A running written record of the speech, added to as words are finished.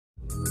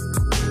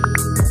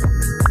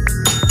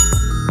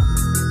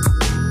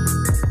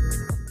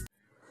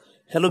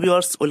Hello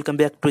viewers, welcome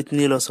back to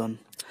new lesson.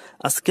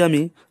 আজকে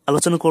আমি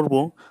আলোচনা করব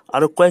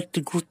আরও কয়েকটি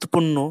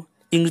গুরুত্বপূর্ণ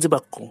ইংরেজি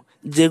বাক্য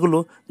যেগুলো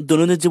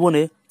দৈনন্দিন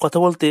জীবনে কথা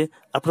বলতে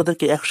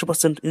আপনাদেরকে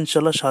 100%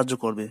 ইনশাল্লাহ সাহায্য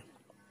করবে।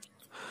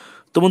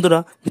 তো বন্ধুরা,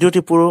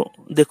 ভিডিওটি পুরো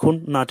দেখুন,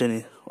 না টেনে।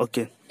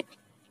 ওকে,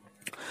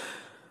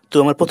 তো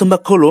আমার প্রথম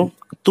বাক্য হলো,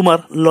 তোমার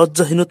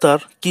লজ্জাহীনতার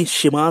কি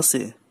সীমা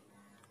আছে?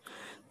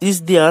 Is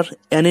there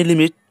any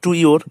limit to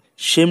your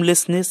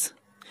শেমলেসনেস?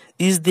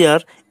 Is there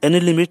any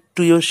limit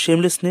to your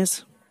শেমলেসনেস?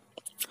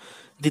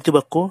 দ্বিতীয়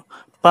বাক্য,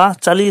 পা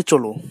চালিয়ে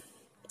চলো।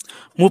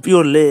 Move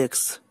your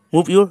legs,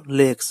 move your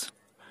legs.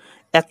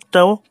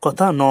 একটাও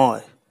কথা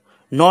নয়,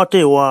 not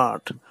a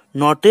word,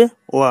 not a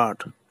word.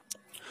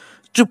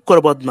 চুপ কর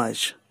বদমাইশ।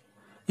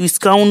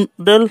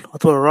 স্কাউন্ডেল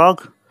অথবা রগ,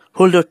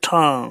 hold your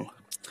ঠাং।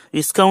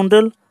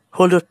 Scoundrel,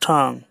 hold your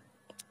ঠাং।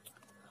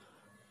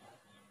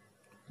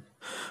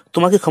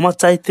 তোমাকে ক্ষমা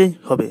চাইতেই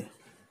হবে।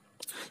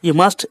 You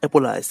must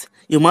apologise,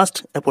 you must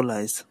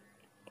apologise.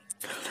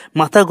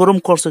 মাথা গরম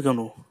করছো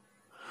কেন?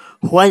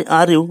 Why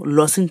are you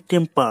losing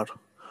temper?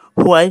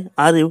 Why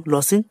are you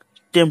losing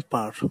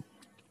temper?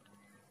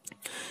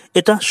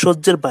 এটা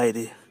সহ্যের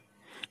বাইরে।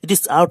 It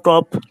is out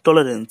of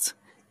tolerance.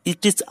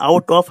 It is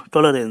out of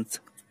tolerance.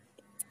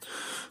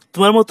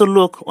 তোমার মতো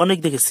লোক অনেক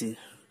দেখেছি।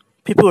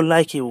 People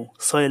like you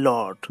saw a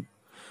lot.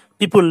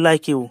 People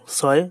like you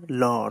saw a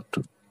lot.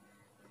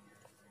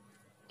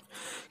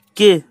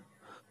 কে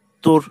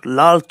তোর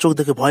লাল চোখ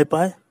দেখে ভয়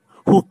পায়?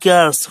 Who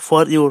cares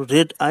for your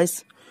red eyes?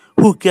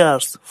 Who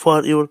cares for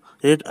your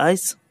red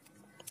eyes?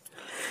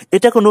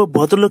 এটা কোনো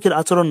ভদ্রলোকের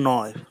আচরণ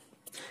নয়।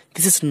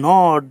 This is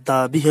not the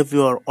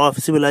behavior of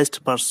civilized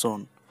person.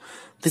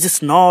 This is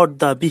not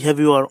the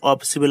behavior of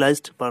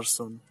civilized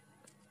person.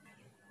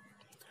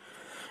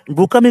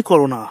 বোকামি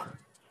করো না।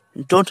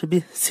 Don't be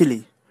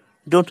silly.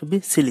 Don't be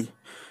silly.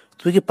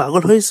 তুমি কি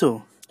পাগল হয়েছো?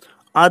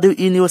 Are you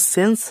in your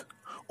sense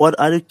or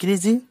are you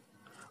crazy?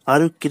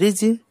 Are you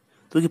crazy?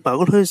 তুমি কি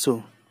পাগল হয়েছো?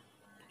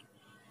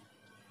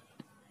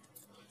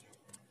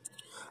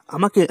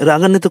 আমাকে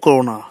রাগান্বিত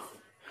করো না।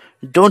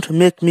 Don't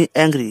make me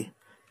angry.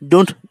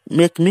 Don't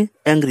make me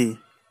angry.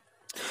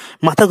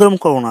 মাথা গরম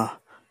করো না।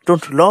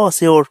 Don't lose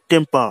your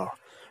temper.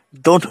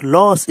 Don't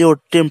lose your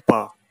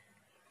temper.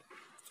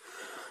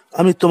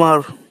 আমি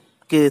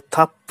তোমারকে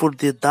থাপ্পড়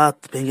দিয়ে দাঁত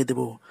ভেঙে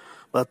দেব,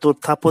 বা তোর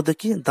থাপ্পড় দিয়ে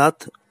কি দাঁত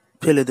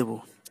ফেলে দেব।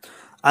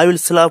 I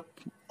will slap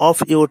off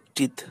your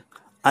teeth.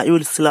 I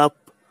will slap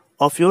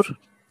off your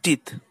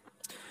teeth.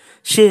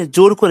 সে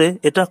জোর করে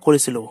এটা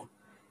করেছিল।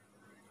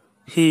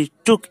 He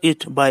took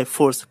it by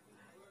force.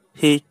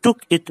 He took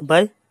it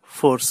by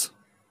force.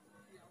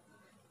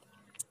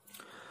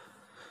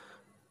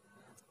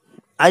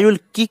 I will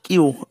kick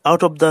you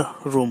out of the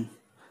room.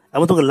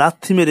 আমি তোকে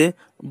লাথি মেরে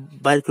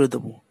বাইর করে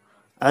দেবো।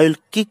 I will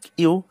kick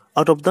you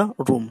out of the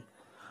room.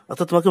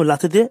 অর্থাৎ তোমাকে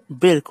লাথি দিয়ে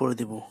বের করে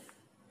দেব।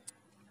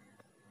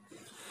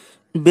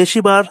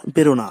 বেশিবার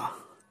বেরো না।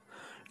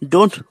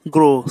 Don't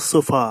grow so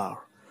far.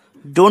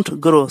 Don't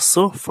grow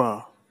so far.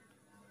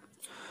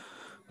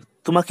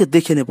 তোমাকে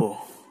দেখে নেব।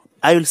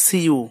 I will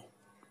see you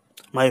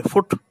my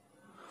foot.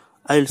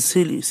 I will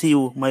see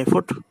you my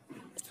foot.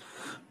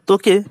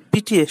 তোকে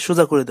পিটিয়ে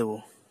সোজা করে দেব।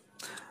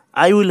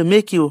 I will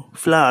make you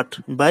flat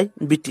by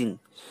beating.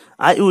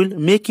 I will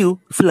make you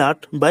flat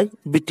by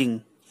beating.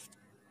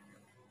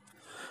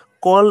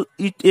 Call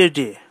it a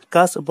day.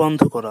 কাজ বন্ধ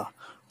করা।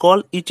 Call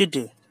it a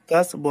day.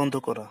 কাজ বন্ধ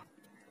করা।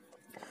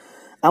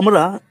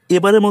 আমরা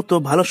এবারের মতো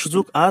ভালো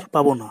সুযোগ আর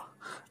পাবো না।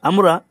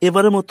 আমরা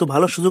এবারের মতো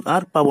ভালো সুযোগ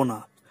আর পাবো না।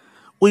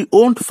 We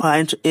won't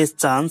find a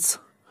chance.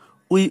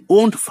 We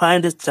won't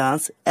find a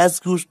chance as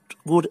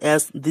good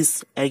as this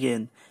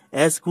again.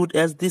 As good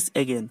as this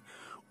again.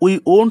 We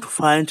won't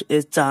find a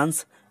chance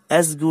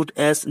as good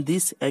as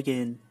this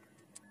again.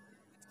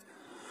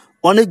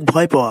 অনেক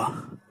ভয় পাওয়া।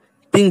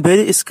 Being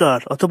very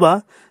scared অথবা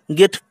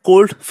get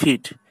cold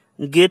feet.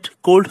 Get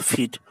cold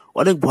feet.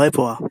 অনেক ভয়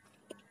পাওয়া।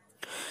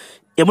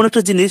 এমন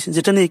একটা জিনিস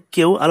যেটা নিয়ে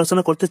কেউ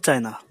আলোচনা করতে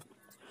চায় না।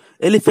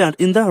 Elephant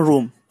in the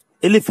room.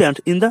 Elephant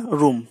in the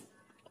room.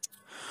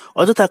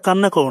 অযথা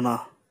কান্না করো না,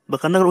 বা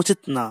কান্না করা উচিত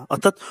না,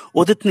 অর্থাৎ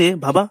অতীত নিয়ে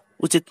ভাবা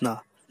উচিত না,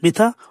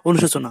 মিথ্যা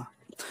অনুশোচনা।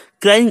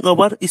 Crying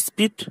over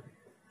spelled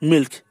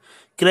milk.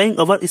 Crying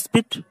over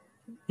spelled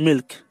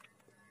milk.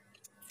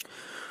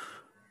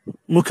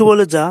 মুখে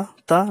বলে যা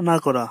তা না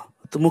করা।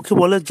 তো মুখে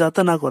বলে যা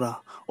তা না করা।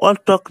 All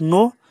talk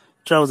no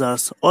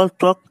trousers. All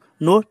talk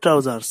no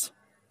trousers.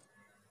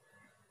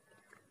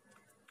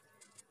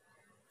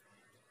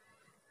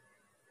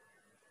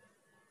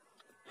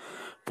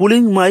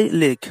 Pulling my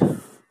leg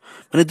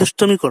মানে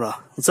দুষ্টমি করা।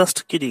 জাস্ট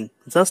কিডিং,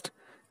 জাস্ট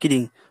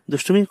কিডিং,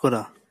 দুষ্টমি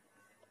করা।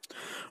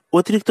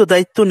 অতিরিক্ত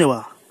দায়িত্ব নেওয়া।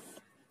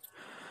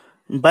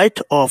 Byte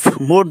of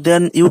more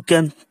than you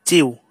can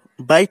chew.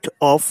 Byte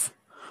of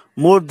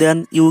more than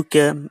you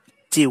can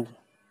chew.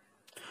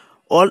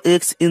 All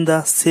eggs in the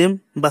same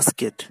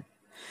basket.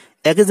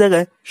 একই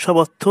জায়গায় সব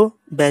অর্থ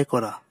ব্যয়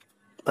করা,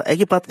 বা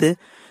একই পাত্রে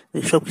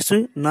সব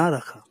কিছুই না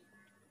রাখা।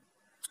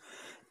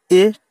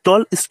 এ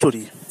টল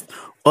স্টোরি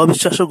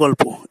অবিশ্বাস্য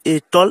গল্প। এ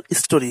টল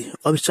স্টোরি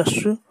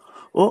অবিশ্বাস্য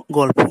ও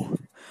গল্প।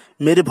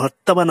 মেরে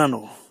ভর্তা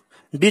বানানো।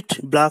 Bit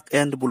black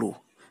and blue,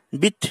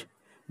 bit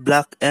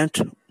black and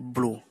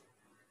blue.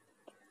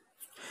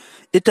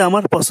 এটা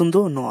আমার পছন্দ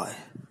নয়।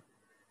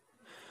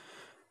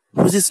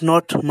 Which is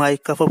not my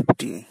cup of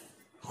T,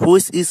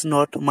 which is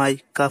not my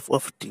cup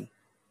of টি।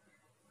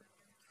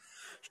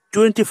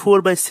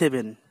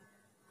 24/7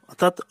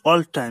 অর্থাৎ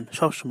অল টাইম,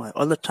 সবসময়,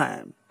 অল দ্য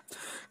টাইম।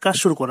 কাজ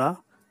শুরু করা,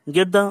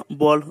 get the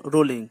ball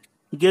rolling,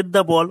 get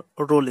the ball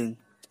rolling,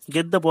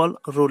 get the ball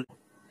rolling.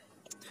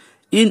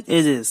 In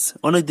edges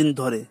অনেকদিন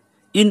ধরে,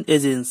 in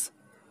agents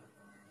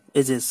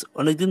edges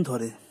অনেকদিন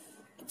ধরে।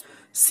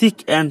 Sick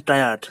and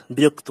tired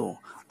বিরক্ত,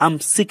 আম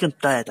সিক অ্যান্ড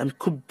টায়ার্ড আমি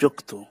খুব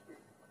বিরক্ত।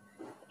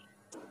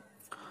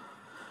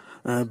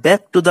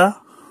 Back to the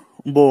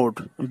board,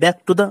 back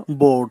to the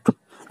board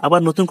আবার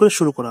নতুন করে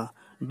শুরু করা,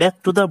 ব্যাক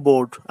টু দ্য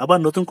বোর্ড আবার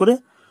নতুন করে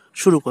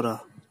শুরু করা।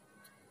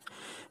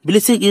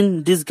 ব্লিচিং ইন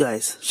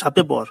ডিসগাইজ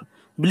সাপে বর,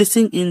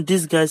 ব্লিচিং ইন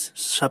ডিসগাইজ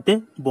সাপে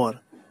বর,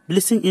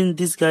 ব্লিচিং ইন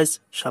ডিসগাইজ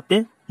সাপে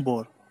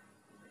বর।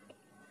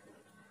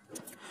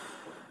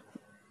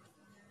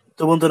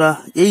 তো বন্ধুরা,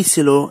 এই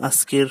ছিল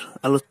আজকের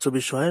আলোচ্য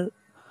বিষয়।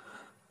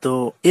 তো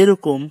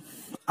এরকম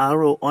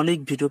আরও অনেক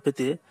ভিডিও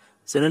পেতে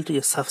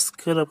চ্যানেলটিকে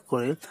সাবস্ক্রাইব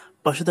করে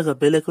পাশে থাকা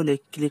বেল আইকনে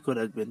ক্লিক করে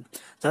রাখবেন,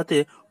 যাতে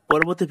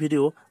পরবর্তী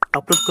ভিডিও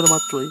আপলোড করা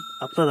মাত্রই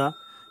আপনারা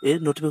এর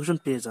নোটিফিকেশন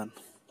পেয়ে যান।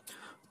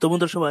 তো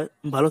বন্ধুরা, সবাই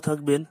ভালো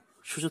থাকবেন,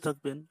 সুস্থ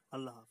থাকবেন।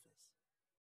 আল্লাহ।